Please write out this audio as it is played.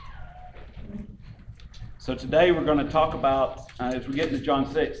So today we're going to talk about, as we get into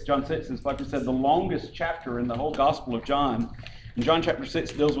John 6, John 6 is, like we said, the longest chapter in the whole Gospel of John. And John chapter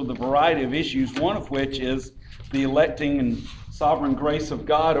 6 deals with a variety of issues, one of which is the electing and sovereign grace of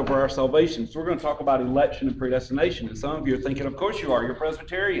God over our salvation. So we're going to talk about election and predestination. And some of you are thinking, of course you are, you're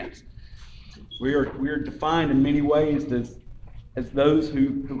Presbyterians. We are defined in many ways as those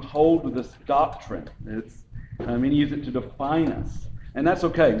who hold to this doctrine. Many use it to define us. And that's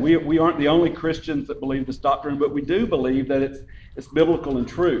okay. We aren't the only Christians that believe this doctrine, but we do believe that it's biblical and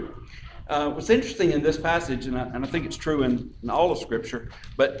true. What's interesting in this passage, and I think it's true in all of Scripture,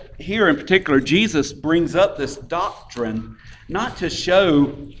 but here in particular, Jesus brings up this doctrine not to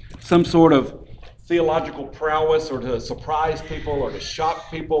show some sort of theological prowess or to surprise people or to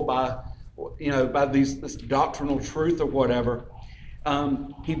shock people by this doctrinal truth or whatever.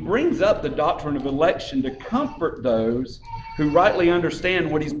 He brings up the doctrine of election to comfort those who rightly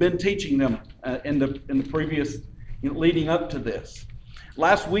understand what he's been teaching them in the previous, leading up to this.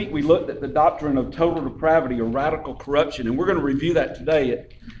 Last week we looked at the doctrine of total depravity or radical corruption, and we're going to review that today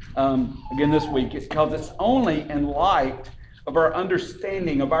again this week, because it's only in light of our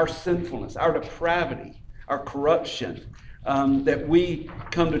understanding of our sinfulness, our depravity, our corruption, that we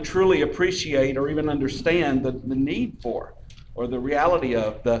come to truly appreciate or even understand the need for or the reality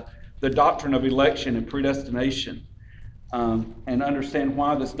of the doctrine of election and predestination, and understand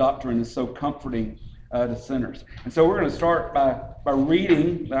why this doctrine is so comforting to sinners. And so we're going to start by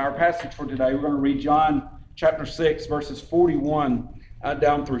reading our passage for today. We're going to read John chapter 6, verses 41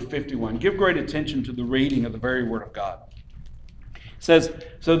 down through 51. Give great attention to the reading of the very Word of God. It says,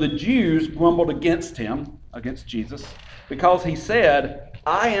 "So the Jews grumbled against him," against Jesus, "because he said,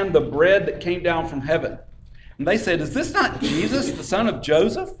 'I am the bread that came down from heaven.' And they said, 'Is this not Jesus, the son of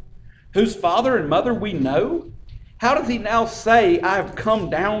Joseph, whose father and mother we know? How does he now say, 'I have come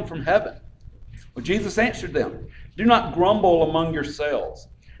down from heaven'?" Well, Jesus answered them, "Do not grumble among yourselves.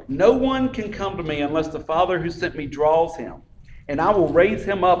 No one can come to me unless the Father who sent me draws him, and I will raise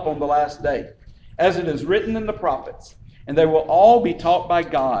him up on the last day. As it is written in the prophets, and they will all be taught by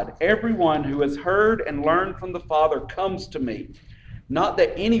God. Everyone who has heard and learned from the Father comes to me. Not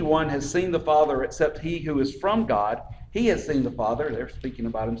that anyone has seen the Father except he who is from God. He has seen the Father." They're speaking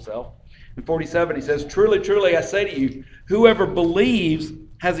about himself. In 47, he says, "Truly, truly, I say to you, whoever believes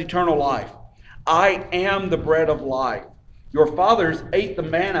has eternal life. I am the bread of life. Your fathers ate the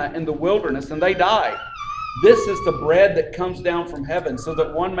manna in the wilderness, and they died. This is the bread that comes down from heaven, so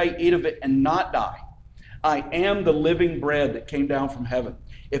that one may eat of it and not die. I am the living bread that came down from heaven.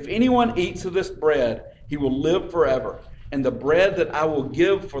 If anyone eats of this bread, he will live forever. And the bread that I will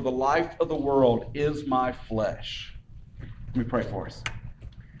give for the life of the world is my flesh." Let me pray for us.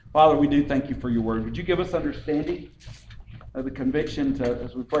 Father, we do thank you for your word. Would you give us understanding of the conviction to,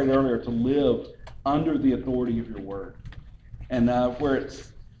 as we prayed earlier, to live under the authority of your word. And where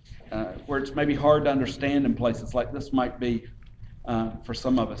it's maybe hard to understand in places like this might be for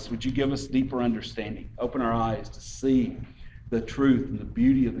some of us, would you give us deeper understanding? Open our eyes to see the truth and the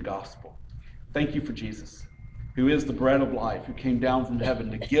beauty of the gospel. Thank you for Jesus, who is the bread of life, who came down from heaven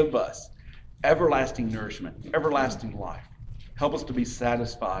to give us everlasting nourishment, everlasting life. Help us to be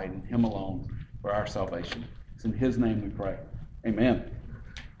satisfied in him alone for our salvation. It's in his name we pray. Amen.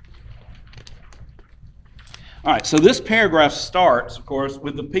 All right, so this paragraph starts, of course,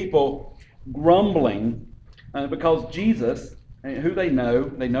 with the people grumbling because Jesus, who they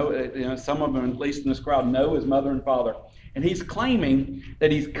know, some of them, at least in this crowd, know his mother and father, and he's claiming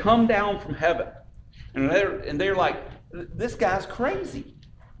that he's come down from heaven. And they're like, "This guy's crazy.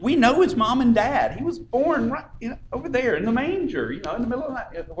 We know his mom and dad. He was born right over there in the manger, in the middle of the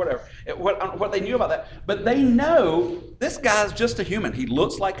night, whatever." What they knew about that. But they know this guy's just a human. He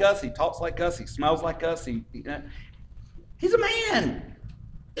looks like us. He talks like us. He smells like us. He's a man.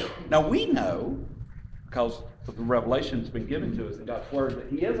 Now we know, because of the revelation that's been given to us in God's word, that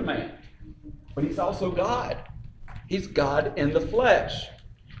he is a man. But he's also God. He's God in the flesh.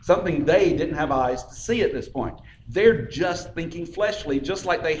 Something they didn't have eyes to see at this point. They're just thinking fleshly, just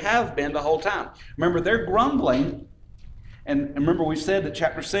like they have been the whole time. Remember, they're grumbling. And remember, we said that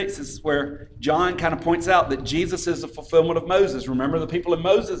chapter 6 is where John kind of points out that Jesus is the fulfillment of Moses. Remember the people in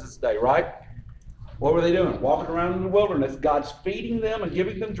Moses' day, right? What were they doing? Walking around in the wilderness. God's feeding them and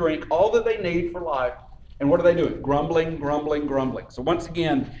giving them drink, all that they need for life. And what are they doing? Grumbling, grumbling, grumbling. So once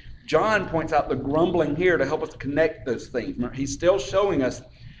again, John points out the grumbling here to help us connect those things. Remember, he's still showing us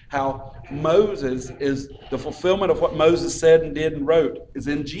how Moses is the fulfillment of what Moses said and did and wrote is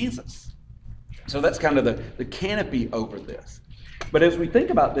in Jesus. So that's kind of the canopy over this. But as we think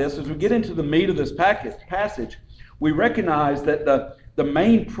about this, as we get into the meat of this passage, we recognize that the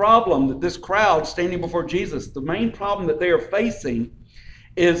main problem that this crowd standing before Jesus, the main problem that they are facing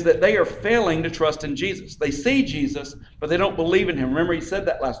is that they are failing to trust in Jesus. They see Jesus, but they don't believe in him. Remember, he said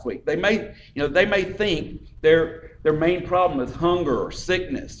that last week. They may think their main problem is hunger or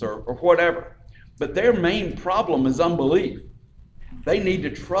sickness or whatever, but their main problem is unbelief. They need to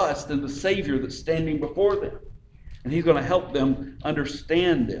trust in the Savior that's standing before them, and he's going to help them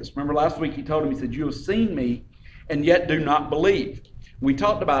understand this. Remember, last week he told them, he said, "You have seen me, and yet do not believe." We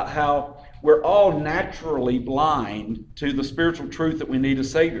talked about how we're all naturally blind to the spiritual truth that we need a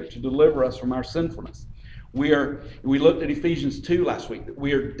Savior to deliver us from our sinfulness. We looked at Ephesians 2 last week, that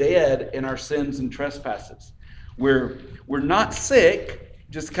we are dead in our sins and trespasses. We're not sick,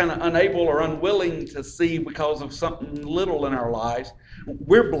 just kind of unable or unwilling to see because of something little in our lives.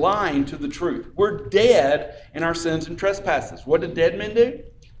 We're blind to the truth. We're dead in our sins and trespasses. What did dead men do?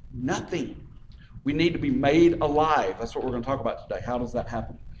 Nothing. We need to be made alive. That's what we're going to talk about today. How does that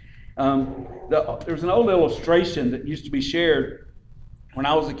happen? There's an old illustration that used to be shared when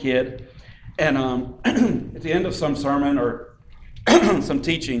I was a kid, and at the end of some sermon or some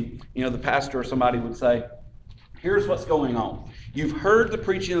teaching, the pastor or somebody would say, "Here's what's going on. You've heard the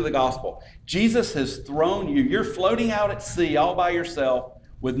preaching of the gospel. Jesus has thrown you. You're floating out at sea all by yourself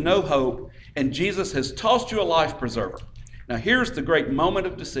with no hope, and Jesus has tossed you a life preserver. Now here's the great moment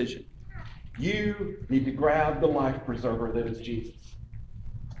of decision. You need to grab the life preserver that is Jesus."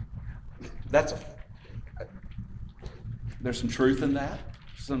 There's some truth in that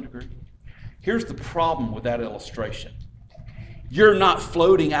to some degree. Here's the problem with that illustration. You're not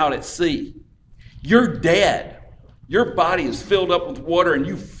floating out at sea. You're dead. Your body is filled up with water and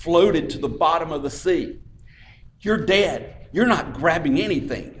you floated to the bottom of the sea. You're dead. You're not grabbing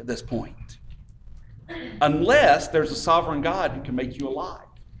anything at this point. Unless there's a sovereign God who can make you alive.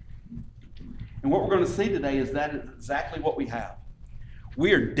 And what we're going to see today is that is exactly what we have.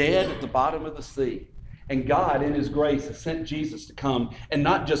 We are dead at the bottom of the sea. And God, in his grace, has sent Jesus to come and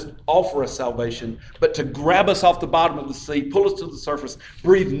not just offer us salvation, but to grab us off the bottom of the sea, pull us to the surface,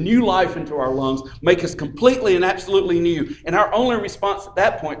 breathe new life into our lungs, make us completely and absolutely new. And our only response at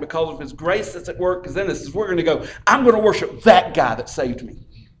that point, because of his grace that's at work within us, is we're going to go, "I'm going to worship that guy that saved me."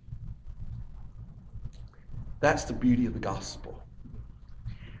 That's the beauty of the gospel.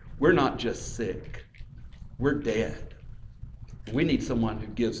 We're not just sick. We're dead. We need someone who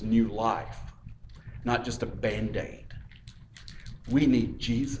gives new life, not just a Band-Aid. We need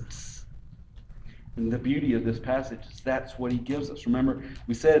Jesus. And the beauty of this passage is that's what he gives us. Remember,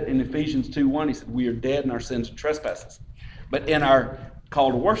 we said in Ephesians 2:1, he said, "We are dead in our sins and trespasses." But in our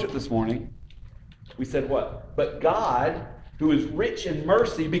call to worship this morning, we said what? "But God, who is rich in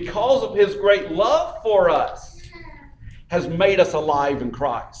mercy because of his great love for us, has made us alive in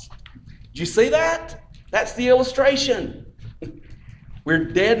Christ." Did you see that? That's the illustration. We're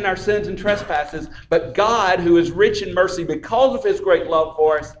dead in our sins and trespasses, but God, who is rich in mercy because of his great love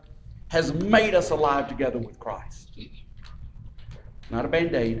for us, has made us alive together with Christ. Not a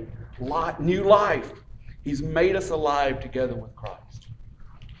Band-Aid, new life. He's made us alive together with Christ.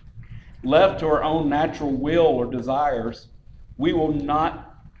 Left to our own natural will or desires, we will not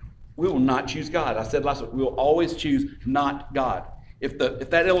choose God. I said last week, we will always choose not God. If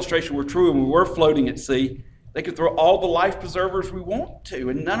that illustration were true and we were floating at sea, they could throw all the life preservers we want to,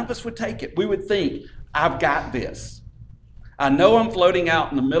 and none of us would take it. We would think, "I've got this. I know I'm floating out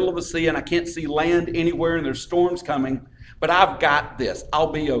in the middle of the sea and I can't see land anywhere and there's storms coming, but I've got this.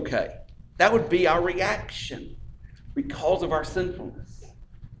 I'll be okay." That would be our reaction because of our sinfulness.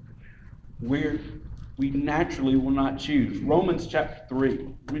 We naturally will not choose. Romans chapter 3.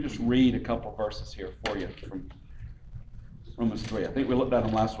 Let me just read a couple verses here for you from Romans 3. I think we looked at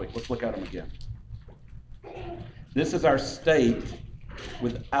them last week. Let's look at them again. "This is our state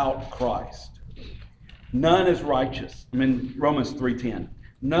without Christ. None is righteous." Romans 3:10.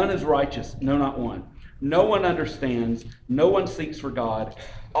 "None is righteous, no, not one. No one understands, no one seeks for God.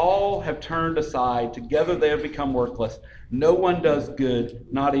 All have turned aside, together they have become worthless. No one does good,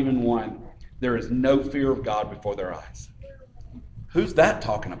 not even one. There is no fear of God before their eyes." Who's that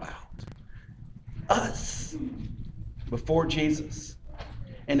talking about? Us. Before Jesus.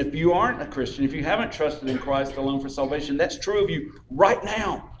 And if you aren't a Christian, if you haven't trusted in Christ alone for salvation, that's true of you right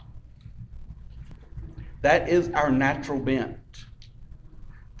now. That is our natural bent,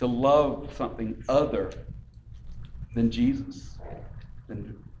 to love something other than Jesus,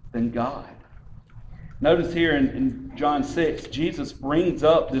 than God. Notice here in John 6, Jesus brings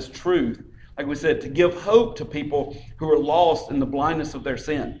up this truth, like we said, to give hope to people who are lost in the blindness of their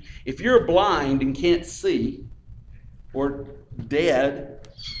sin. If you're blind and can't see, or dead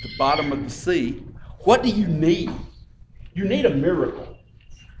at the bottom of the sea, what do you need? You need a miracle.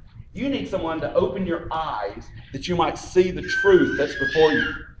 You need someone to open your eyes that you might see the truth that's before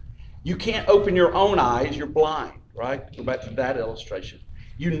you. You can't open your own eyes, you're blind, right? Go back to that illustration.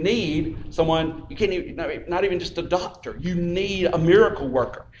 You need someone, you can't even, not even just a doctor. You need a miracle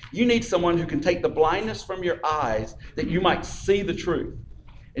worker. You need someone who can take the blindness from your eyes that you might see the truth.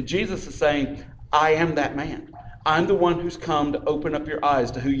 And Jesus is saying, I am that man. I'm the one who's come to open up your eyes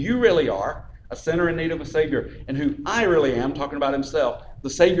to who you really are, a sinner in need of a Savior, and who I really am, talking about himself, the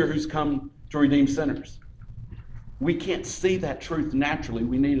Savior who's come to redeem sinners. We can't see that truth naturally.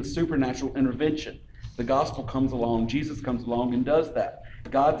 We need a supernatural intervention. The gospel comes along, Jesus comes along and does that.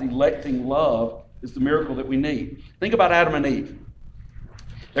 God's electing love is the miracle that we need. Think about Adam and Eve.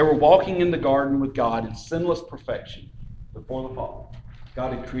 They were walking in the garden with God in sinless perfection before the fall.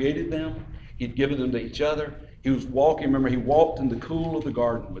 God had created them. He'd given them to each other. He was walking, remember, he walked in the cool of the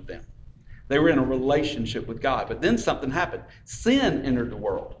garden with them. They were in a relationship with God. But then something happened. Sin entered the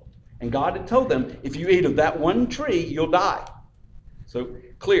world. And God had told them, if you eat of that one tree, you'll die. So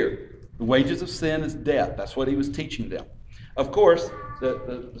clear, the wages of sin is death. That's what he was teaching them. Of course,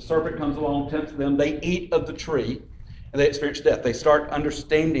 the serpent comes along, tempts them. They eat of the tree, and they experience death. They start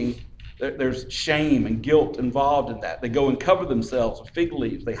understanding that there's shame and guilt involved in that. They go and cover themselves with fig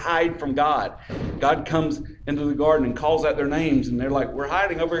leaves. They hide from God. God comes into the garden and calls out their names, and they're like, we're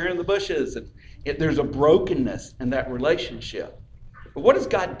hiding over here in the bushes. And there's a brokenness in that relationship. But what does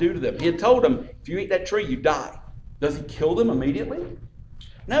God do to them? He had told them, if you eat that tree, you die. Does he kill them immediately?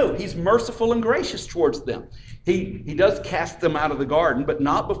 No, he's merciful and gracious towards them. He does cast them out of the garden, but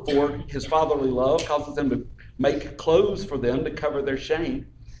not before his fatherly love causes him to make clothes for them to cover their shame.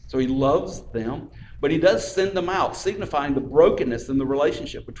 So he loves them, but he does send them out, signifying the brokenness in the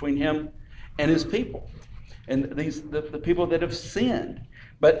relationship between him and his people, and the people that have sinned.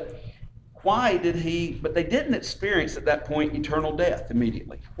 But why did but they didn't experience at that point eternal death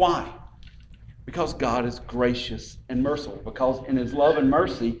immediately. Why? Because God is gracious and merciful. Because in his love and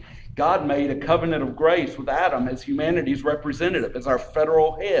mercy, God made a covenant of grace with Adam as humanity's representative, as our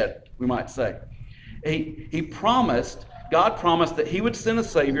federal head, we might say. God promised that he would send a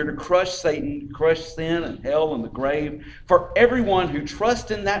Savior to crush Satan, crush sin and hell and the grave, for everyone who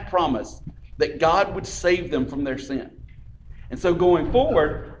trusts in that promise that God would save them from their sin. And so going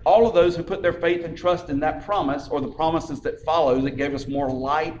forward, all of those who put their faith and trust in that promise, or the promises that follow that gave us more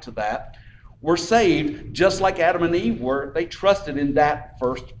light to that, were saved just like Adam and Eve were. They trusted in that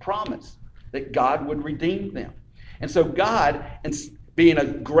first promise, that God would redeem them. And so God, being a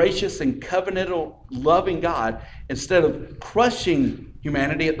gracious and covenantal, loving God, instead of crushing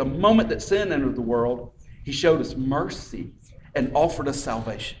humanity at the moment that sin entered the world, he showed us mercy and offered us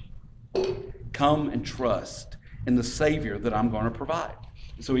salvation. Come and trust in the Savior that I'm going to provide.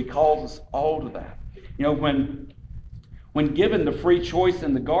 And so he calls us all to that. You know, when given the free choice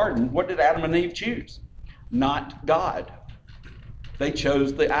in the garden, what did Adam and Eve choose? Not God. They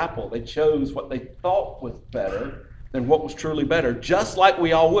chose the apple. They chose what they thought was better than what was truly better, just like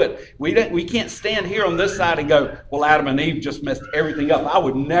we all would. We can't stand here on this side and go, well, Adam and Eve just messed everything up. I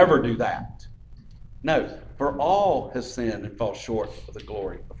would never do that. No, for all has sinned and fall short of the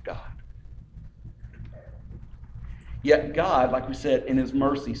glory of God. Yet God, like we said, in his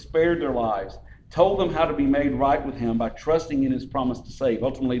mercy, spared their lives, told them how to be made right with him by trusting in his promise to save,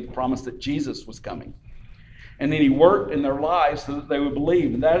 ultimately the promise that Jesus was coming. And then he worked in their lives so that they would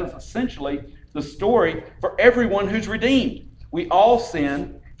believe. And that is essentially the story for everyone who's redeemed. We all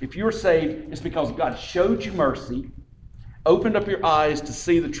sin. If you're saved, it's because God showed you mercy, opened up your eyes to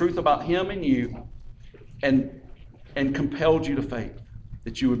see the truth about him and you, and compelled you to faith,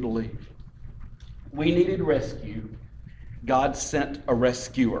 that you would believe. We needed rescue. God sent a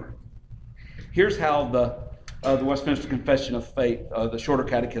rescuer. Here's how the Westminster Confession of Faith, the Shorter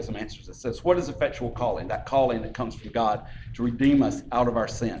Catechism, answers it. It says, what is effectual calling? That calling that comes from God to redeem us out of our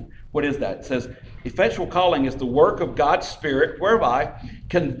sin. What is that? It says, effectual calling is the work of God's Spirit, whereby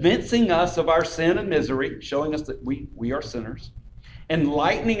convincing us of our sin and misery, showing us that we are sinners,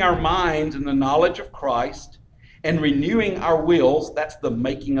 enlightening our minds in the knowledge of Christ, and renewing our wills. That's the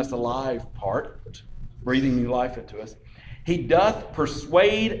making us alive part, breathing new life into us. He doth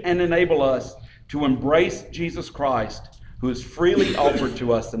persuade and enable us to embrace Jesus Christ, who is freely offered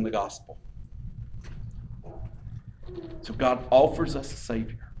to us in the gospel. So God offers us a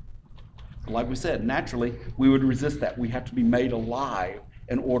Savior. Like we said, naturally, we would resist that. We have to be made alive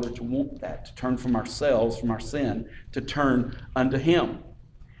in order to want that, to turn from ourselves, from our sin, to turn unto him.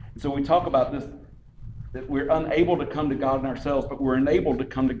 And so we talk about this, that we're unable to come to God in ourselves, but we're enabled to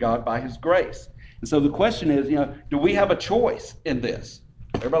come to God by his grace. And so the question is, do we have a choice in this?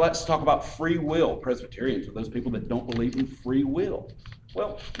 Everybody likes to talk about free will. Presbyterians are those people that don't believe in free will.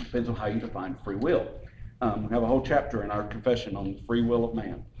 Well, it depends on how you define free will. We have a whole chapter in our confession on the free will of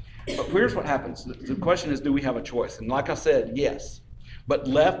man. But here's what happens. The question is, do we have a choice? And like I said, yes. But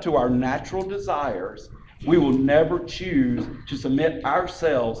left to our natural desires, we will never choose to submit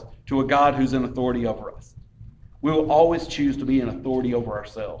ourselves to a God who's in authority over us. We will always choose to be in authority over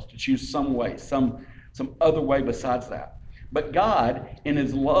ourselves, to choose some way, some other way besides that. But God, in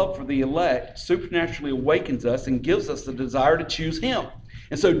his love for the elect, supernaturally awakens us and gives us the desire to choose him.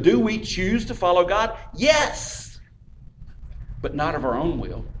 And so do we choose to follow God? Yes! But not of our own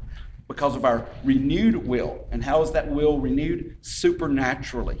will, because of our renewed will. And how is that will renewed?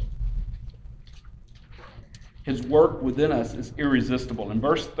 Supernaturally. His work within us is irresistible. In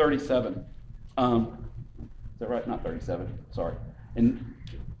verse 37, is that right? Not 37, sorry. In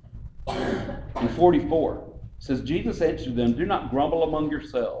 44, it says, Jesus answered them, do not grumble among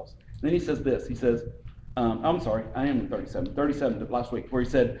yourselves. And then he says this, he says, I'm sorry, I am in 37 last week, where he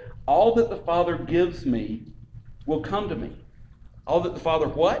said, all that the Father gives me will come to me. All that the Father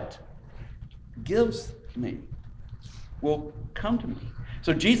what? Gives me will come to me.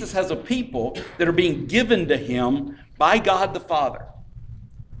 So Jesus has a people that are being given to him by God the Father.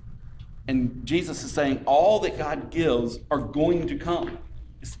 And Jesus is saying all that God gives are going to come.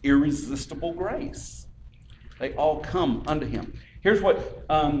 It's irresistible grace. They all come unto him. Here's what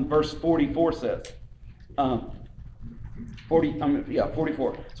verse 44 says.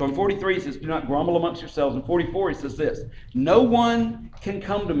 44. So in 43 he says, do not grumble amongst yourselves. In 44 he says this, no one can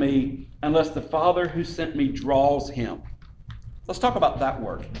come to me unless the Father who sent me draws him. Let's talk about that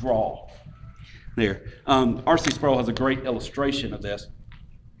word, draw. There. R.C. Sproul has a great illustration of this.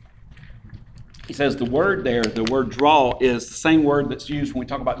 He says the word there, the word draw, is the same word that's used when we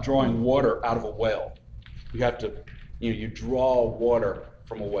talk about drawing water out of a well. You have to, you draw water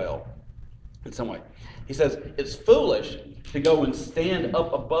from a well in some way. He says it's foolish to go and stand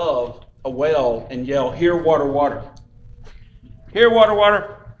up above a well and yell, here, water, water. Here, water,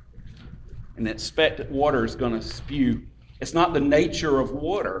 water. And expect that water is going to spew. It's not the nature of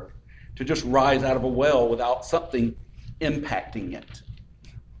water to just rise out of a well without something impacting it.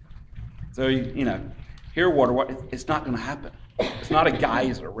 So, here, water, water, it's not going to happen. It's not a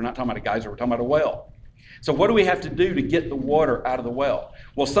geyser. We're not talking about a geyser. We're talking about a well. So what do we have to do to get the water out of the well?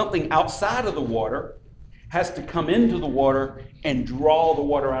 Well, something outside of the water has to come into the water and draw the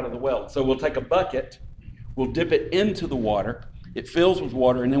water out of the well. So we'll take a bucket, we'll dip it into the water, it fills with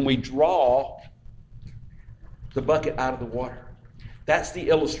water, and then we draw the bucket out of the water. That's the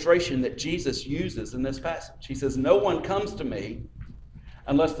illustration that Jesus uses in this passage. He says, no one comes to me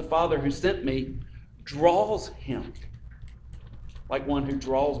unless the Father who sent me draws him, like one who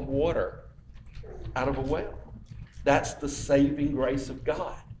draws water out of a well. That's the saving grace of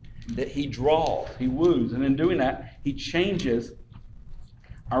God, that he draws, he woos, and in doing that, he changes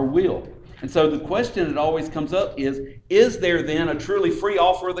our will. And so the question that always comes up is there then a truly free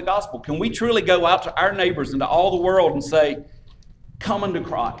offer of the gospel? Can we truly go out to our neighbors and to all the world and say, come unto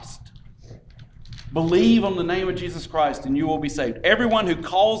Christ. Believe on the name of Jesus Christ and you will be saved. Everyone who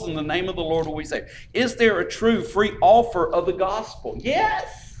calls in the name of the Lord will be saved. Is there a true free offer of the gospel?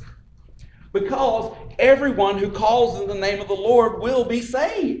 Yes. Because everyone who calls in the name of the Lord will be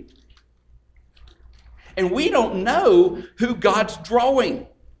saved. And we don't know who God's drawing.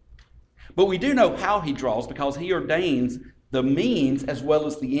 But we do know how he draws because he ordains the means as well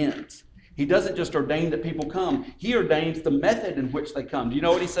as the ends. He doesn't just ordain that people come. He ordains the method in which they come. Do you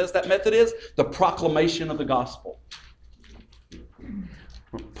know what he says that method is? The proclamation of the gospel.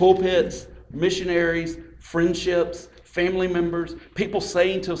 Pulpits, missionaries, friendships, family members, people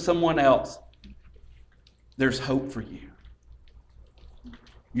saying to someone else, there's hope for you.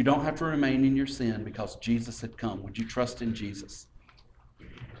 You don't have to remain in your sin because Jesus had come. Would you trust in Jesus?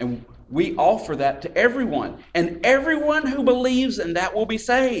 And we offer that to everyone. And everyone who believes in that will be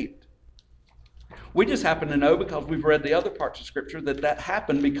saved. We just happen to know because we've read the other parts of Scripture that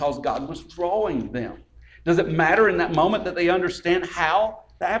happened because God was drawing them. Does it matter in that moment that they understand how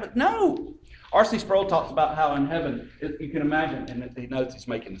that happened? No. R.C. Sproul talks about how in heaven, you can imagine, and he knows he's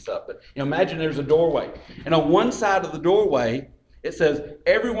making this up, but imagine there's a doorway. And on one side of the doorway, it says,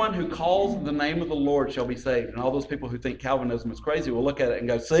 everyone who calls the name of the Lord shall be saved. And all those people who think Calvinism is crazy will look at it and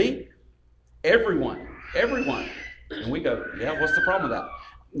go, see? Everyone. And we go, yeah, what's the problem with that?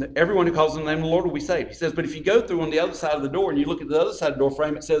 Everyone who calls on the name of the Lord will be saved. He says, but if you go through on the other side of the door and you look at the other side of the door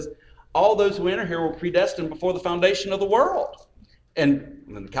frame, it says, all those who enter here were predestined before the foundation of the world. And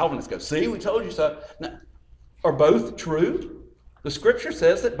then the Calvinists go, see, we told you so. Now, are both true? The Scripture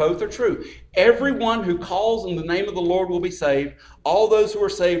says that both are true. Everyone who calls on the name of the Lord will be saved. All those who are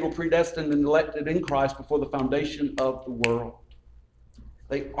saved were predestined and elected in Christ before the foundation of the world.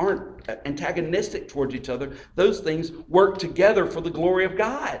 They aren't antagonistic towards each other. Those things work together for the glory of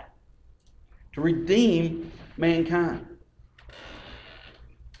God, to redeem mankind.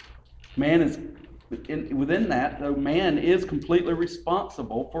 Man is, within that, though, man is completely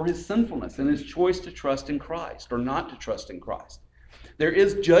responsible for his sinfulness and his choice to trust in Christ or not to trust in Christ. There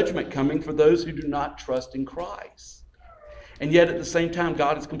is judgment coming for those who do not trust in Christ. And yet, at the same time,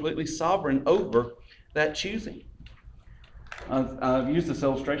 God is completely sovereign over that choosing. I've used this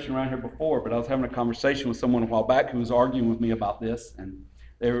illustration around here before, but I was having a conversation with someone a while back who was arguing with me about this, and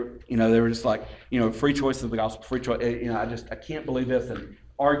they were just like, free choice of the gospel, free choice. I can't believe this, and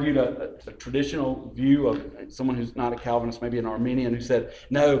argued a traditional view of someone who's not a Calvinist, maybe an Arminian, who said,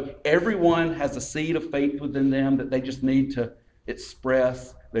 no, everyone has a seed of faith within them that they just need to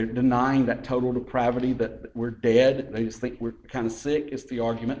express. They're denying that total depravity, that we're dead. They just think we're kind of sick, is the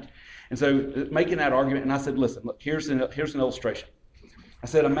argument. And so making that argument, and I said, listen, look, here's an illustration. I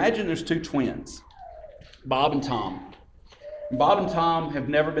said, imagine there's two twins, Bob and Tom. Bob and Tom have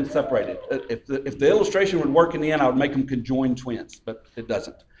never been separated. If the illustration would work in the end, I would make them conjoined twins, but it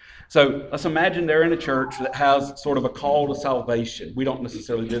doesn't. So let's imagine they're in a church that has sort of a call to salvation. We don't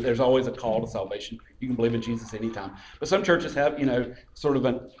necessarily do it. There's always a call to salvation. You can believe in Jesus anytime. But some churches have, sort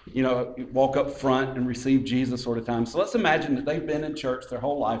of walk up front and receive Jesus sort of time. So let's imagine that they've been in church their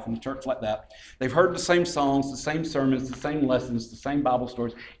whole life, in a church like that. They've heard the same songs, the same sermons, the same lessons, the same Bible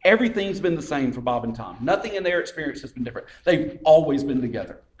stories. Everything's been the same for Bob and Tom. Nothing in their experience has been different. They've always been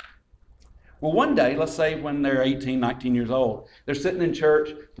together. Well, one day, let's say when they're 18, 19 years old, they're sitting in church,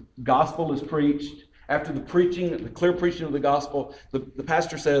 the gospel is preached. After the clear preaching of the gospel, the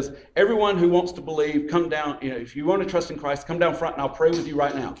pastor says, everyone who wants to believe, come down. If you want to trust in Christ, come down front and I'll pray with you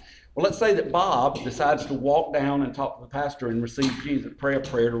right now. Well, let's say that Bob decides to walk down and talk to the pastor and receive Jesus, pray a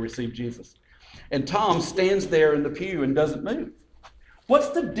prayer to receive Jesus. And Tom stands there in the pew and doesn't move. What's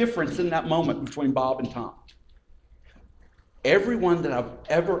the difference in that moment between Bob and Tom? Everyone that I've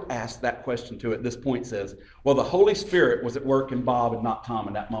ever asked that question to at this point says, well, the Holy Spirit was at work in Bob and not Tom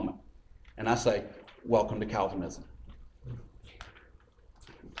in that moment. And I say, welcome to Calvinism.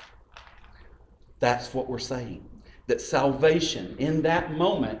 That's what we're saying. That salvation in that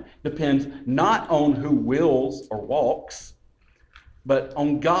moment depends not on who wills or walks, but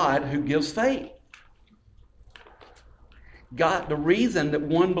on God who gives faith. God, the reason that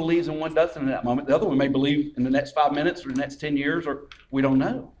one believes and one doesn't in that moment, the other one may believe in the next 5 minutes or the next 10 years, or we don't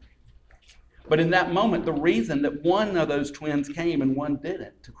know. But in that moment, the reason that one of those twins came and one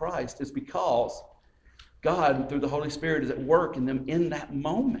didn't to Christ is because God, through the Holy Spirit, is at work in them in that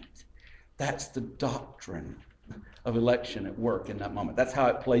moment. That's the doctrine of election at work in that moment. That's how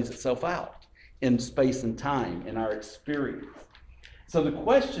it plays itself out in space and time, in our experience. So the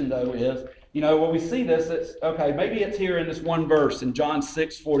question, though, is, when we see this, it's, okay, maybe it's here in this one verse in John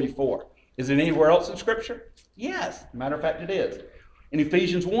 6:44. Is it anywhere else in Scripture? Yes. Matter of fact, it is. In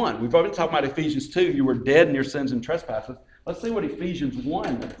Ephesians 1, we've already been talking about Ephesians 2, you were dead in your sins and trespasses. Let's see what Ephesians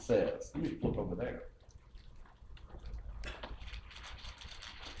 1 says. Let me flip over there.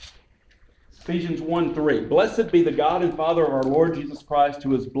 Ephesians 1:3. Blessed be the God and Father of our Lord Jesus Christ,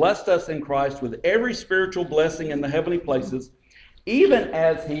 who has blessed us in Christ with every spiritual blessing in the heavenly places, even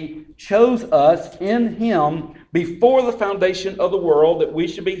as he chose us in him before the foundation of the world, that we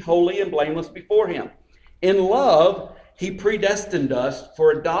should be holy and blameless before him. In love, he predestined us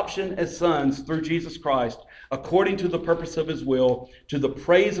for adoption as sons through Jesus Christ, according to the purpose of his will, to the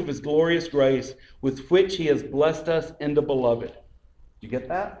praise of his glorious grace, with which he has blessed us in the beloved. Did you get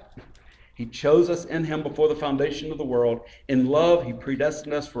that? He chose us in him before the foundation of the world. In love, he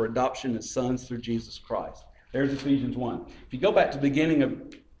predestined us for adoption as sons through Jesus Christ. There's Ephesians 1. If you go back to the beginning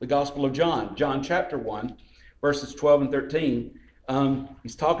of the Gospel of John, John chapter 1, verses 12 and 13,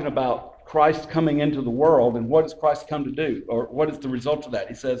 he's talking about Christ coming into the world, and what does Christ come to do? Or what is the result of that?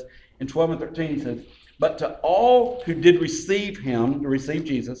 He says, in 12 and 13, he says, but to all who did receive him, to receive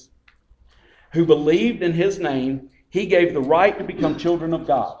Jesus, who believed in his name, he gave the right to become children of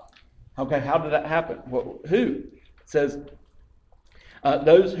God. Okay, how did that happen? Well, who? It says,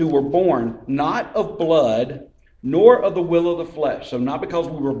 those who were born not of blood, nor of the will of the flesh. So not because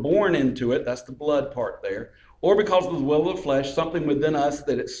we were born into it, that's the blood part there, or because of the will of the flesh, something within us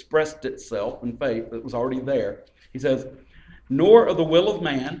that expressed itself in faith that was already there. He says, nor of the will of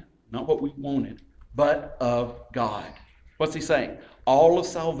man, not what we wanted, but of God. What's he saying? All of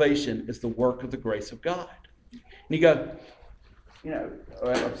salvation is the work of the grace of God. And you go,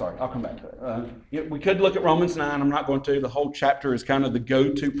 I'm sorry, I'll come back to that. We could look at Romans 9. I'm not going to. The whole chapter is kind of the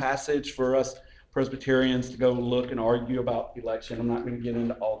go-to passage for us Presbyterians to go look and argue about election. I'm not going to get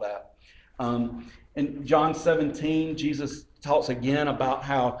into all that. In John 17, Jesus talks again about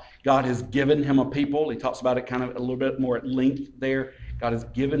how God has given him a people. He talks about it kind of a little bit more at length there. God has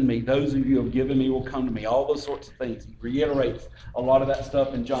given me. Those of you who have given me will come to me. All those sorts of things. He reiterates a lot of that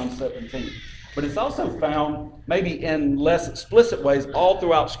stuff in John 17. But it's also found, maybe in less explicit ways, all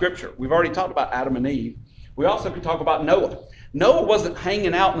throughout Scripture. We've already talked about Adam and Eve. We also could talk about Noah. Noah wasn't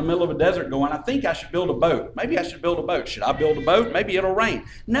hanging out in the middle of a desert going, I think I should build a boat. Maybe I should build a boat. Should I build a boat? Maybe it'll rain.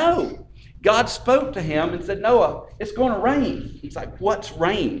 No. God spoke to him and said, Noah, it's going to rain. He's like, what's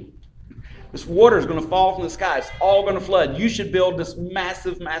rain? This water is going to fall from the sky. It's all going to flood. You should build this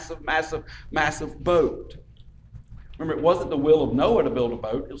massive, massive, massive, massive boat. Remember, it wasn't the will of Noah to build a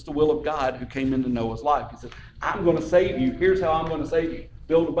boat. It was the will of God who came into Noah's life. He said, I'm going to save you. Here's how I'm going to save you.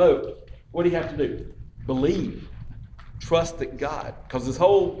 Build a boat. What do you have to do? Believe. Trust that God. Because this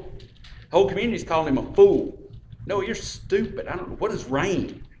whole community is calling him a fool. No, you're stupid. I don't know. What is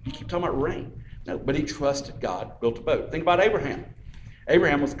rain? You keep talking about rain. No, but he trusted God, built a boat. Think about Abraham.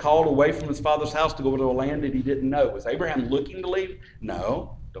 Abraham was called away from his father's house to go to a land that he didn't know. Was Abraham looking to leave?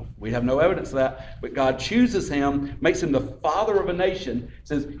 No. We have no evidence of that. But God chooses him, makes him the father of a nation,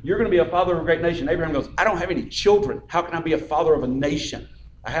 says, you're going to be a father of a great nation. Abraham goes, I don't have any children. How can I be a father of a nation?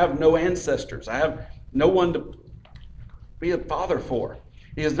 I have no ancestors. I have no one to be a father for.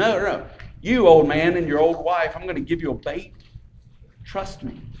 He says, no. You, old man, and your old wife, I'm going to give you a baby. Trust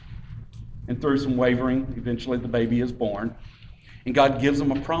me. And through some wavering, eventually the baby is born. And God gives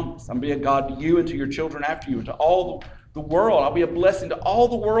him a promise. I'm going to be a God to you and to your children after you and to all the world. I'll be a blessing to all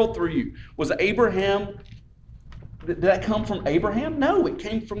the world through you. Was Abraham, did that come from Abraham? No, it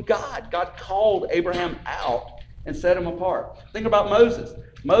came from God. God called Abraham out and set him apart. Think about Moses.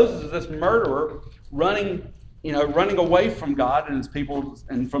 Moses is this murderer running away from God and his people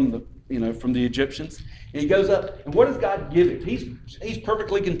and from the Egyptians. And he goes up, and what does God give him? He's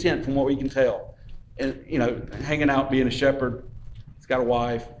perfectly content from what we can tell. And, hanging out, being a shepherd. He's got a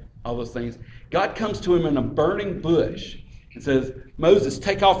wife, all those things. God comes to him in a burning bush and says, Moses,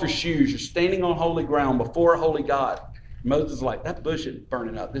 take off your shoes. You're standing on holy ground before a holy God. Moses is like, that bush is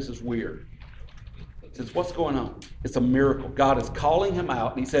burning up. This is weird. He says, what's going on? It's a miracle. God is calling him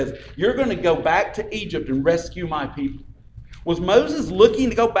out, and he says, you're going to go back to Egypt and rescue my people. Was Moses looking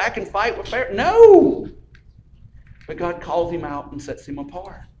to go back and fight with Pharaoh? No! But God calls him out and sets him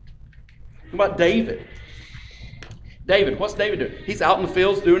apart. What about David? David, what's David doing? He's out in the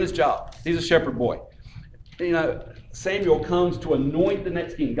fields doing his job. He's a shepherd boy. Samuel comes to anoint the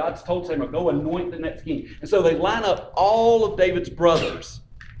next king. God's told Samuel, go anoint the next king. And so they line up all of David's brothers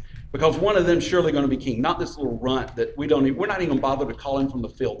because one of them's surely going to be king. Not this little runt that we're not even going to bother to call him from the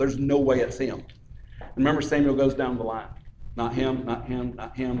field. There's no way it's him. Remember, Samuel goes down the line. Not him, not him,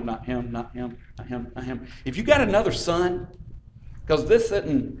 not him, not him, not him, not him, not him. If you got another son, because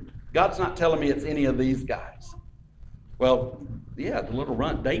God's not telling me it's any of these guys. Well, yeah, the little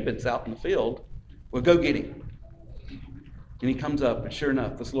runt David's out in the field. Well, go get him. And he comes up, and sure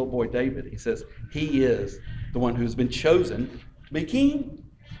enough, this little boy David, he says, he is the one who's been chosen to be king.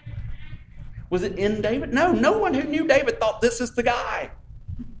 Was it in David? No, no one who knew David thought this is the guy.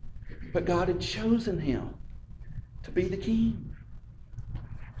 But God had chosen him to be the king.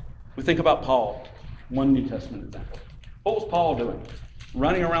 We think about Paul, one New Testament example. What was Paul doing?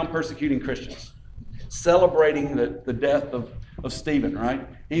 Running around persecuting Christians, celebrating the death of Stephen, right?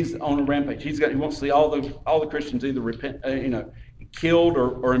 He's on a rampage. He wants to see all the Christians either killed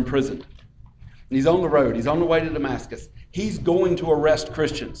or imprisoned. And he's on the road. He's on the way to Damascus. He's going to arrest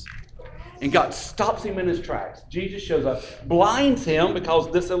Christians. And God stops him in his tracks. Jesus shows up, blinds him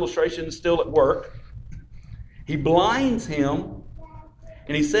because this illustration is still at work. He blinds him,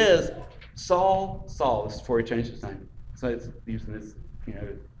 and he says, Saul, Saul. This is before he changed his name. So it's using this,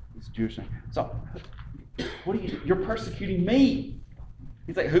 this Jewish name. Saul, what are you? You're persecuting me.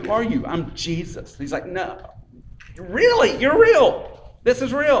 He's like, who are you? I'm Jesus. He's like, no, really? You're real. This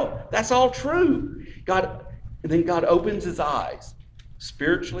is real. That's all true. And then God opens his eyes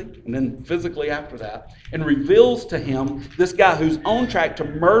spiritually and then physically after that and reveals to him this guy who's on track to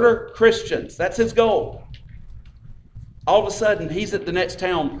murder Christians. That's his goal. All of a sudden, he's at the next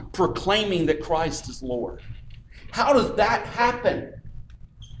town proclaiming that Christ is Lord. How does that happen?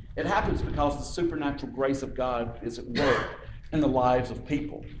 It happens because the supernatural grace of God is at work in the lives of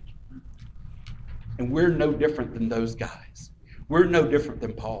people. And we're no different than those guys. We're no different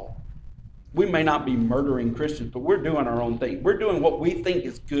than Paul. We may not be murdering Christians, but we're doing our own thing. We're doing what we think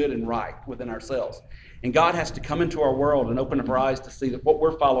is good and right within ourselves. And God has to come into our world and open up our eyes to see that what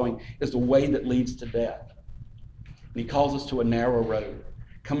we're following is the way that leads to death. And he calls us to a narrow road.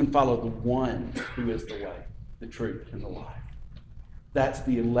 Come and follow the one who is the way, the truth, and the life. That's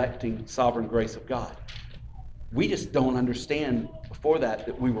the electing sovereign grace of God. We just don't understand before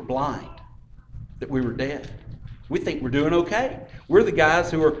that we were blind, that we were dead. We think we're doing okay. We're the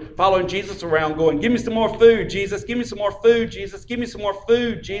guys who are following Jesus around going, give me some more food, Jesus. Give me some more food, Jesus. Give me some more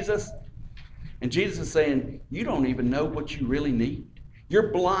food, Jesus. And Jesus is saying, you don't even know what you really need.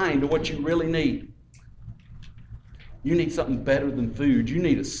 You're blind to what you really need. You need something better than food. You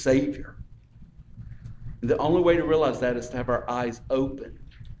need a Savior. And the only way to realize that is to have our eyes open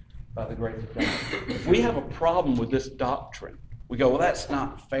by the grace of God. If we have a problem with this doctrine, we go, well, that's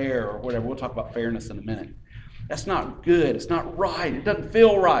not fair or whatever. We'll talk about fairness in a minute. That's not good. It's not right. It doesn't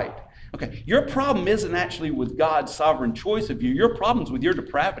feel right. Okay, your problem isn't actually with God's sovereign choice of you. Your problem's with your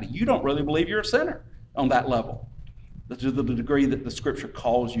depravity. You don't really believe you're a sinner on that level, to the degree that the Scripture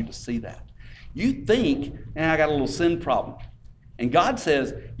calls you to see that. You think, I got a little sin problem. And God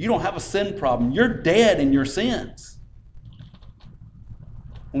says, you don't have a sin problem. You're dead in your sins.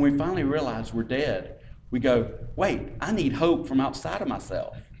 When we finally realize we're dead, we go, wait, I need hope from outside of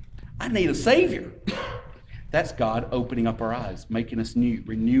myself. I need a Savior. That's God opening up our eyes, making us new,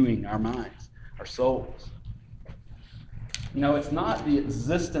 renewing our minds, our souls. It's not the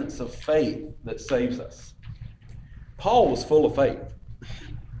existence of faith that saves us. Paul was full of faith.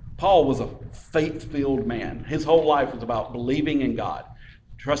 Paul was a faith-filled man. His whole life was about believing in God,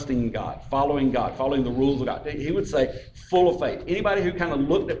 trusting in God, following the rules of God. He would say, full of faith. Anybody who kind of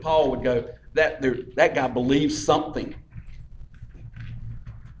looked at Paul would go, that guy believes something.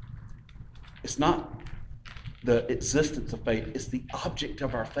 It's not the existence of faith, it's the object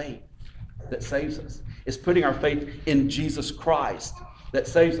of our faith that saves us. It's putting our faith in Jesus Christ that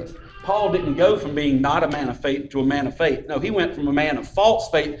saves us. Paul didn't go from being not a man of faith to a man of faith. No, he went from a man of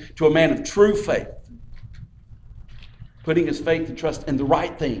false faith to a man of true faith. Putting his faith and trust in the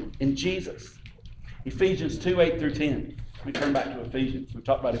right thing, in Jesus. Ephesians 2:8-10. Let me turn back to Ephesians. We've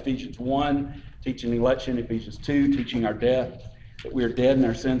talked about Ephesians 1, teaching election. Ephesians 2, teaching our death, that we are dead in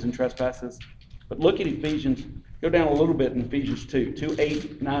our sins and trespasses. But look at Ephesians, go down a little bit in Ephesians 2,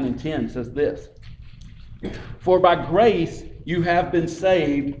 8, 9, and 10 says this. For by grace you have been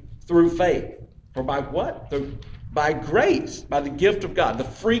saved through faith. For by what? By grace, by the gift of God, the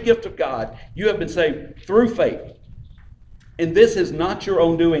free gift of God, you have been saved through faith. And this is not your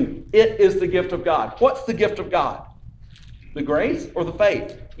own doing. It is the gift of God. What's the gift of God? The grace or the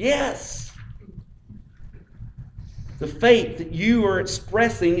faith? Yes. The faith that you are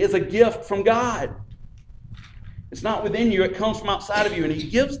expressing is a gift from God. It's not within you. It comes from outside of you. And He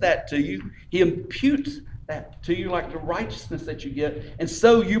gives that to you. He imputes that to you like the righteousness that you get. And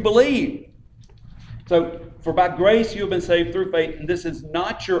so you believe. So, for by grace you have been saved through faith. And this is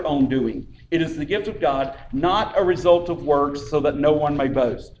not your own doing. It is the gift of God, not a result of works, so that no one may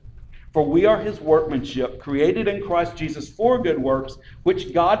boast. For we are His workmanship, created in Christ Jesus for good works,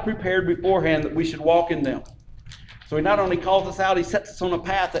 which God prepared beforehand that we should walk in them. So He not only calls us out, He sets us on a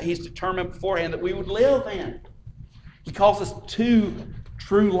path that He's determined beforehand that we would live in. He calls us to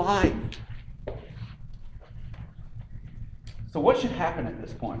true life. So what should happen at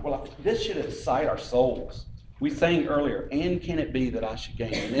this point? Well, this should excite our souls. We sang earlier, and can it be that I should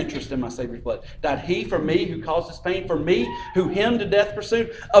gain an interest in my Savior's blood? Died He for me who caused this pain, for me who Him to death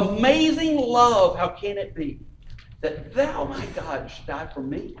pursued? Amazing love, how can it be that Thou, my God, should die for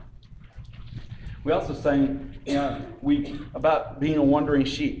me? We also sang about being a wandering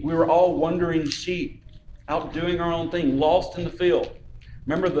sheep. We were all wandering sheep, out doing our own thing, lost in the field.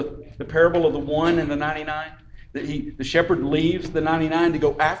 Remember the parable of the 1 and the 99? That the shepherd leaves the 99 to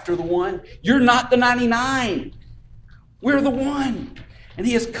go after the 1. You're not the 99. We're the 1. And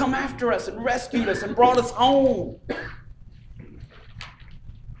He has come after us and rescued us and brought us home.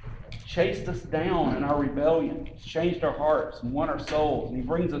 Chased us down in our rebellion. Changed our hearts and won our souls. And He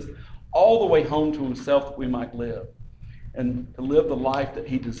brings us all the way home to Himself that we might live. And to live the life that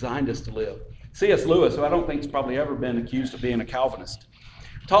He designed us to live. C.S. Lewis, who I don't think has probably ever been accused of being a Calvinist,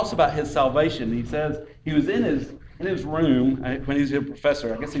 talks about his salvation. He says he was in his room when he was a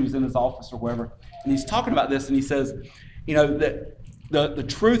professor. I guess he was in his office or wherever. And he's talking about this, and he says, that the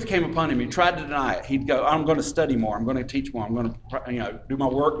truth came upon him. He tried to deny it. He'd go, I'm going to study more. I'm going to teach more. I'm going to do my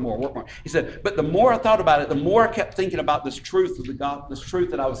work more. He said, but the more I thought about it, the more I kept thinking about this truth of the God, this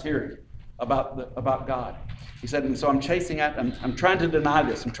truth that I was hearing about God. He said, and so I'm chasing after, I'm trying to deny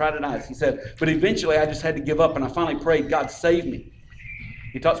this. I'm trying to deny this. He said, but eventually I just had to give up, and I finally prayed, God, save me.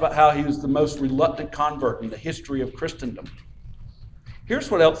 He talks about how he was the most reluctant convert in the history of Christendom. Here's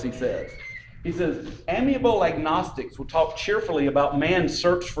what else he says. He says, amiable agnostics will talk cheerfully about man's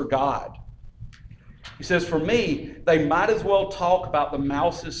search for God. He says, for me, they might as well talk about the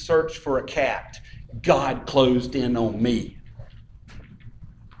mouse's search for a cat. God closed in on me.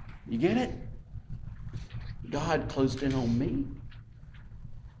 You get it? God closed in on me.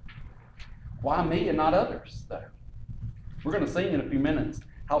 Why me and not others, though? We're going to sing in a few minutes.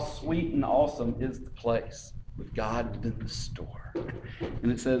 How sweet and awesome is the place with God within the store.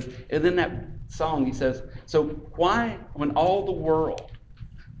 And it says, and in that song he says, so why, when all the world,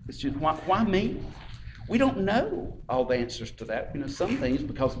 it's just, why me? We don't know all the answers to that. Some things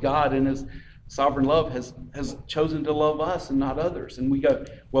because God in his sovereign love has chosen to love us and not others. And we go,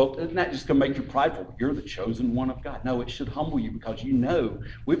 well, isn't that just going to make you prideful? You're the chosen one of God. No, it should humble you because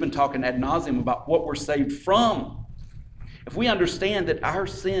we've been talking ad nauseum about what we're saved from. If we understand that our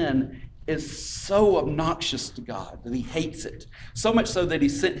sin is so obnoxious to God that he hates it, so much so that he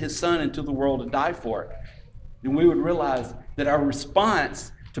sent his son into the world to die for it, then we would realize that our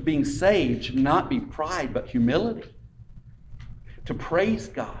response to being saved should not be pride but humility. To praise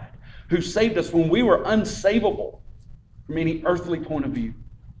God, who saved us when we were unsavable from any earthly point of view.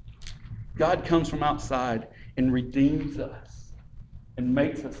 God comes from outside and redeems us and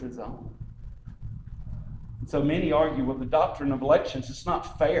makes us his own. And so many argue with the doctrine of elections. It's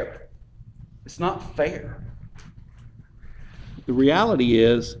not fair. It's not fair. The reality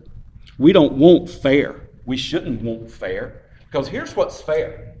is we don't want fair. We shouldn't want fair. Because here's what's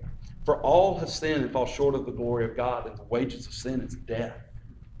fair. For all have sinned and fall short of the glory of God, and the wages of sin is death.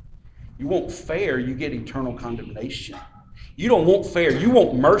 You want fair, you get eternal condemnation. You don't want fair, you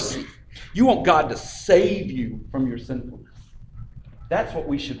want mercy. You want God to save you from your sinfulness. That's what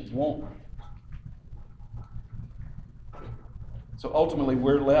we should want. So ultimately,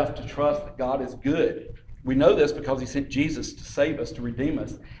 we're left to trust that God is good. We know this because he sent Jesus to save us, to redeem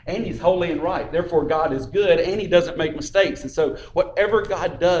us. And he's holy and right. Therefore, God is good and he doesn't make mistakes. And so whatever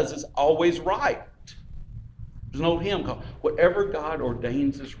God does is always right. There's an old hymn called, whatever God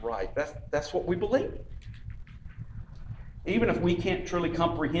ordains is right. That's what we believe. Even if we can't truly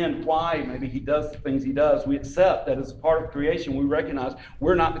comprehend why maybe he does the things he does, we accept that as a part of creation, we recognize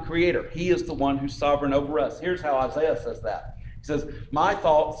we're not the creator. He is the one who's sovereign over us. Here's how Isaiah says that. He says, my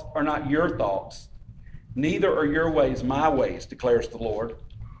thoughts are not your thoughts, neither are your ways my ways, declares the Lord.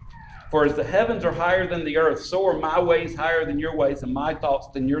 For as the heavens are higher than the earth, so are my ways higher than your ways, and my thoughts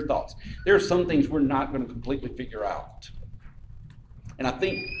than your thoughts. There are some things we're not going to completely figure out. And I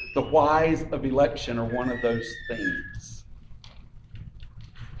think the whys of election are one of those things.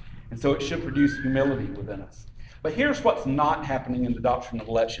 And so it should produce humility within us. But here's what's not happening in the doctrine of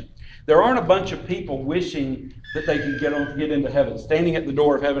election. There aren't a bunch of people wishing that they can get into heaven, standing at the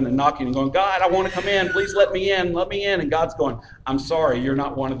door of heaven and knocking and going, God, I want to come in. Please let me in. Let me in. And God's going, I'm sorry, you're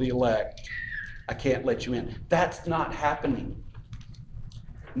not one of the elect. I can't let you in. That's not happening.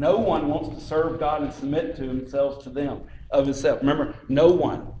 No one wants to serve God and submit to themselves to them, of himself. Remember, no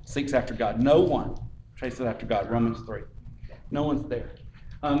one seeks after God. No one chases after God. Romans 3. No one's there.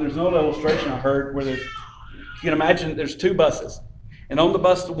 There's an old illustration I heard where you can imagine there's two buses. And on the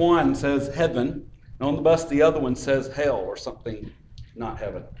bus to one says heaven, and on the bus the other one says hell or something, not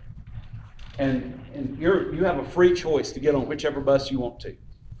heaven. And you have a free choice to get on whichever bus you want to.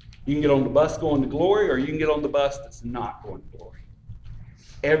 You can get on the bus going to glory, or you can get on the bus that's not going to glory.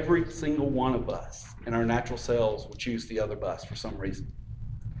 Every single one of us in our natural selves will choose the other bus for some reason.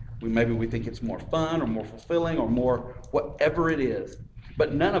 Maybe we think it's more fun or more fulfilling or more whatever it is.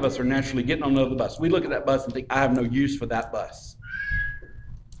 But none of us are naturally getting on another bus. We look at that bus and think, I have no use for that bus.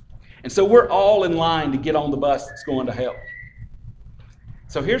 And so we're all in line to get on the bus that's going to hell.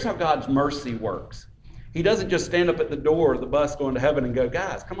 So here's how God's mercy works. He doesn't just stand up at the door of the bus going to heaven and go,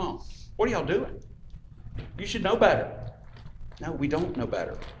 guys, come on. What are y'all doing? You should know better. No, we don't know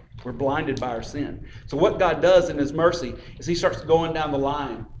better. We're blinded by our sin. So what God does in his mercy is he starts going down the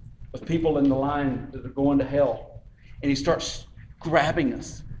line of people in the line that are going to hell. And he starts grabbing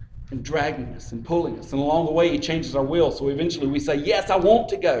us and dragging us and pulling us. And along the way, he changes our will. So eventually we say, yes, I want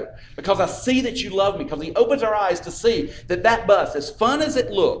to go because I see that you love me. Because he opens our eyes to see that bus, as fun as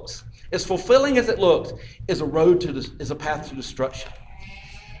it looks, as fulfilling as it looks, is a path to destruction.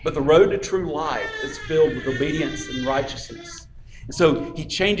 But the road to true life is filled with obedience and righteousness. And so he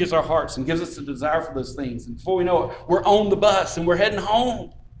changes our hearts and gives us a desire for those things. And before we know it, we're on the bus and we're heading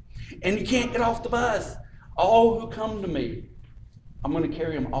home. And you can't get off the bus. All who come to me, I'm going to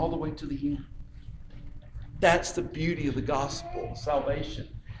carry them all the way to the end. That's the beauty of the gospel, salvation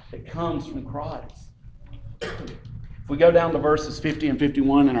that comes from Christ. If we go down to verses 50 and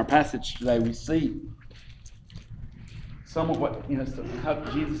 51 in our passage today, we see some of what, how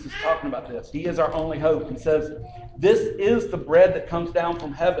Jesus is talking about this. He is our only hope. He says, this is the bread that comes down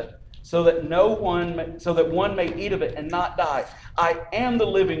from heaven, so that one may eat of it and not die. I am the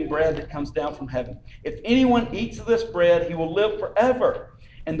living bread that comes down from heaven. If anyone eats of this bread, he will live forever.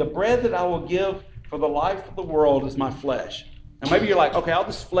 And the bread that I will give For the life of the world is my flesh. And maybe you're like, okay, all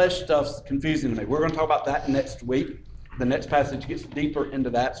this flesh stuff's confusing to me. We're going to talk about that next week. The next passage gets deeper into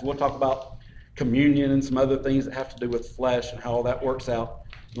that. So we'll talk about communion and some other things that have to do with flesh and how all that works out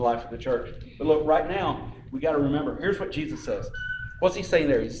in the life of the church. But look, right now, we got to remember, here's what Jesus says. What's he saying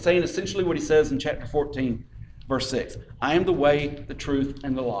there? He's saying essentially what he says in chapter 14, verse 6. I am the way, the truth,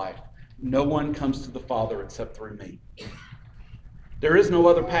 and the life. No one comes to the Father except through me. There is no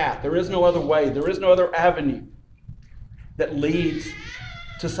other path. There is no other way. There is no other avenue that leads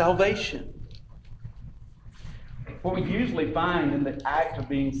to salvation. What we usually find in the act of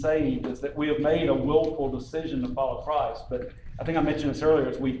being saved is that we have made a willful decision to follow Christ. But I think I mentioned this earlier.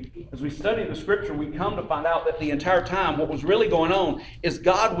 As we study the Scripture, we come to find out that the entire time what was really going on is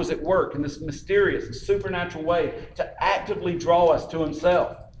God was at work in this mysterious, supernatural way to actively draw us to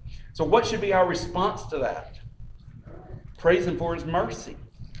himself. So what should be our response to that? Praise him for his mercy.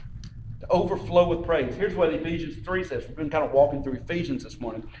 To overflow with praise. Here's what Ephesians 3 says. We've been kind of walking through Ephesians this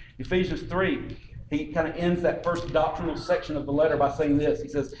morning. Ephesians 3, he kind of ends that first doctrinal section of the letter by saying this. He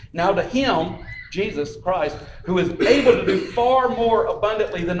says, now to him, Jesus Christ, who is able to do far more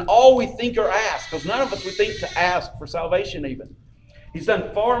abundantly than all we think or ask, because none of us would think to ask for salvation even. He's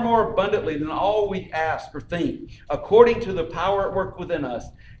done far more abundantly than all we ask or think, according to the power at work within us.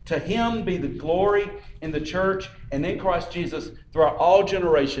 To him be the glory in the church and in Christ Jesus throughout all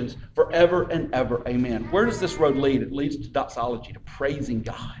generations, forever and ever. Amen. Where does this road lead? It leads to doxology, to praising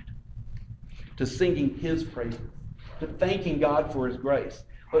God, to singing his praises, to thanking God for his grace.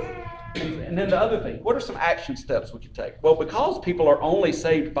 And then the other thing, what are some action steps we can take? Well, because people are only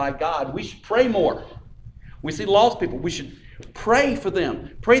saved by God, we should pray more. We see lost people, we should pray for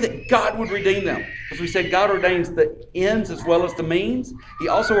them. Pray that God would redeem them. As we said, God ordains the ends as well as the means. He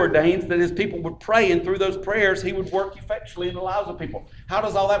also ordains that his people would pray, and through those prayers, he would work effectually in the lives of people. How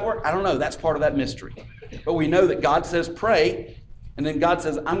does all that work? I don't know. That's part of that mystery. But we know that God says pray, and then God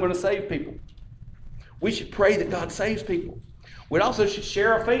says, I'm going to save people. We should pray that God saves people. We also should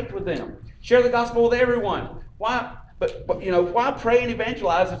share our faith with them. Share the gospel with everyone. Why? But why pray and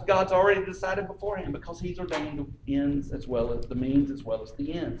evangelize if God's already decided beforehand? Because he's ordained the ends as well as the means as well as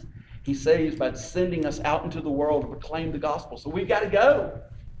the ends. He saves by sending us out into the world to proclaim the gospel. So we've got to go.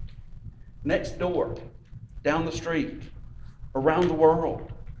 Next door, down the street, around the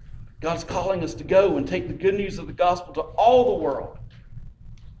world. God's calling us to go and take the good news of the gospel to all the world.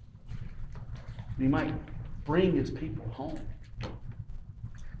 He might bring his people home.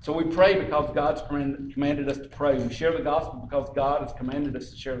 So we pray because God's commanded us to pray. We share the gospel because God has commanded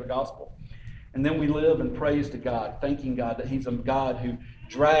us to share the gospel. And then we live in praise to God, thanking God that he's a God who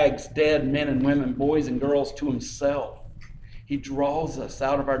drags dead men and women, boys and girls to himself. He draws us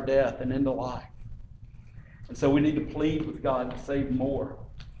out of our death and into life. And so we need to plead with God to save more.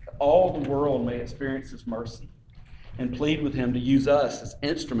 All the world may experience his mercy, and plead with him to use us as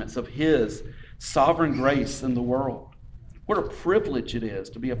instruments of his sovereign grace in the world. What a privilege it is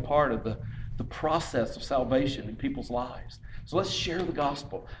to be a part of the process of salvation in people's lives. So let's share the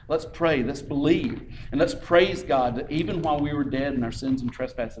gospel. Let's pray. Let's believe. And let's praise God that even while we were dead in our sins and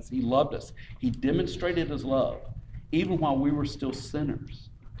trespasses, he loved us. He demonstrated his love even while we were still sinners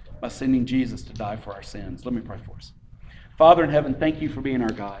by sending Jesus to die for our sins. Let me pray for us. Father in heaven, thank you for being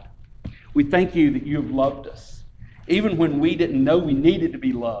our God. We thank you that you have loved us. Even when we didn't know we needed to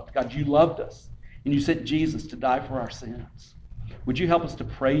be loved, God, you loved us. And you sent Jesus to die for our sins. Would you help us to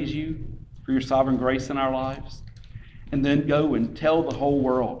praise you for your sovereign grace in our lives? And then go and tell the whole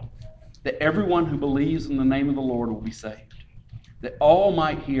world that everyone who believes in the name of the Lord will be saved. That all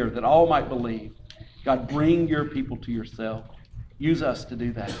might hear, that all might believe. God, bring your people to yourself. Use us to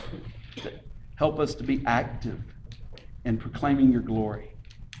do that. Help us to be active in proclaiming your glory,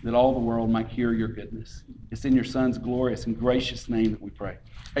 that all the world might hear your goodness. It's in your Son's glorious and gracious name that we pray.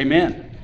 Amen.